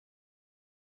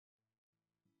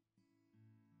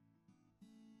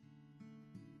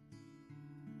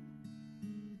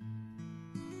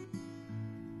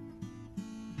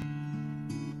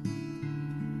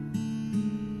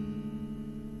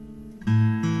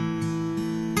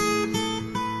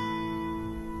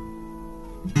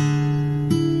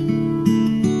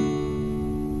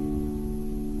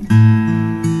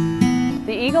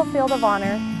Field of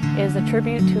Honor is a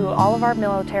tribute to all of our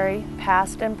military,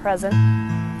 past and present,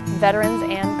 veterans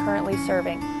and currently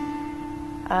serving.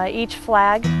 Each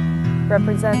flag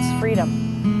represents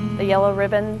freedom. The yellow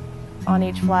ribbon on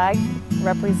each flag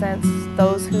represents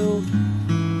those who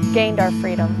gained our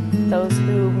freedom, those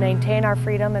who maintain our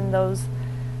freedom, and those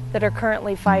that are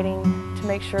currently fighting to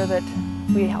make sure that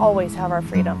we always have our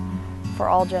freedom for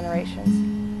all generations.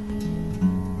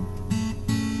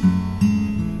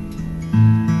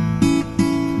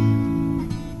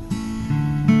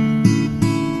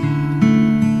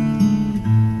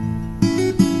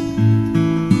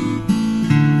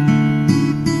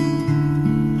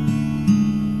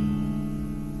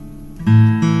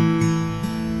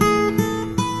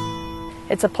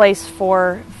 It's a place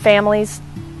for families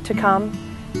to come,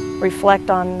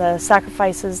 reflect on the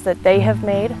sacrifices that they have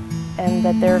made and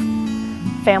that their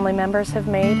family members have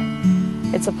made.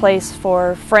 It's a place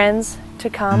for friends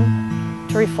to come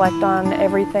to reflect on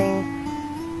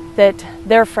everything that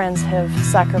their friends have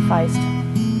sacrificed.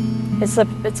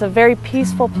 It's a very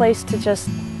peaceful place to just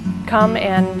come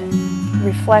and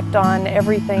reflect on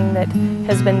everything that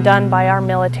has been done by our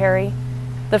military.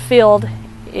 The field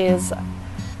is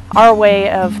our way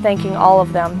of thanking all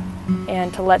of them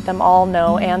and to let them all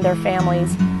know, and their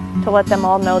families, to let them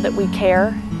all know that we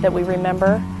care, that we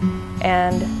remember,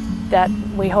 and that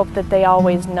we hope that they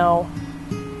always know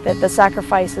that the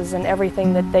sacrifices and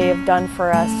everything that they have done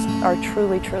for us are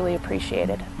truly, truly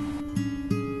appreciated.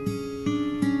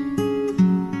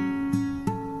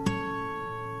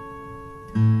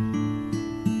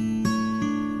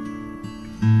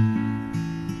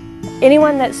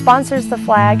 Anyone that sponsors the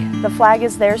flag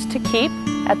is theirs to keep.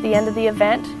 At the end of the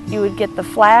event, you would get the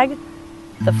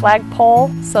flagpole,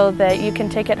 so that you can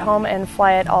take it home and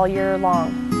fly it all year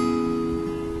long.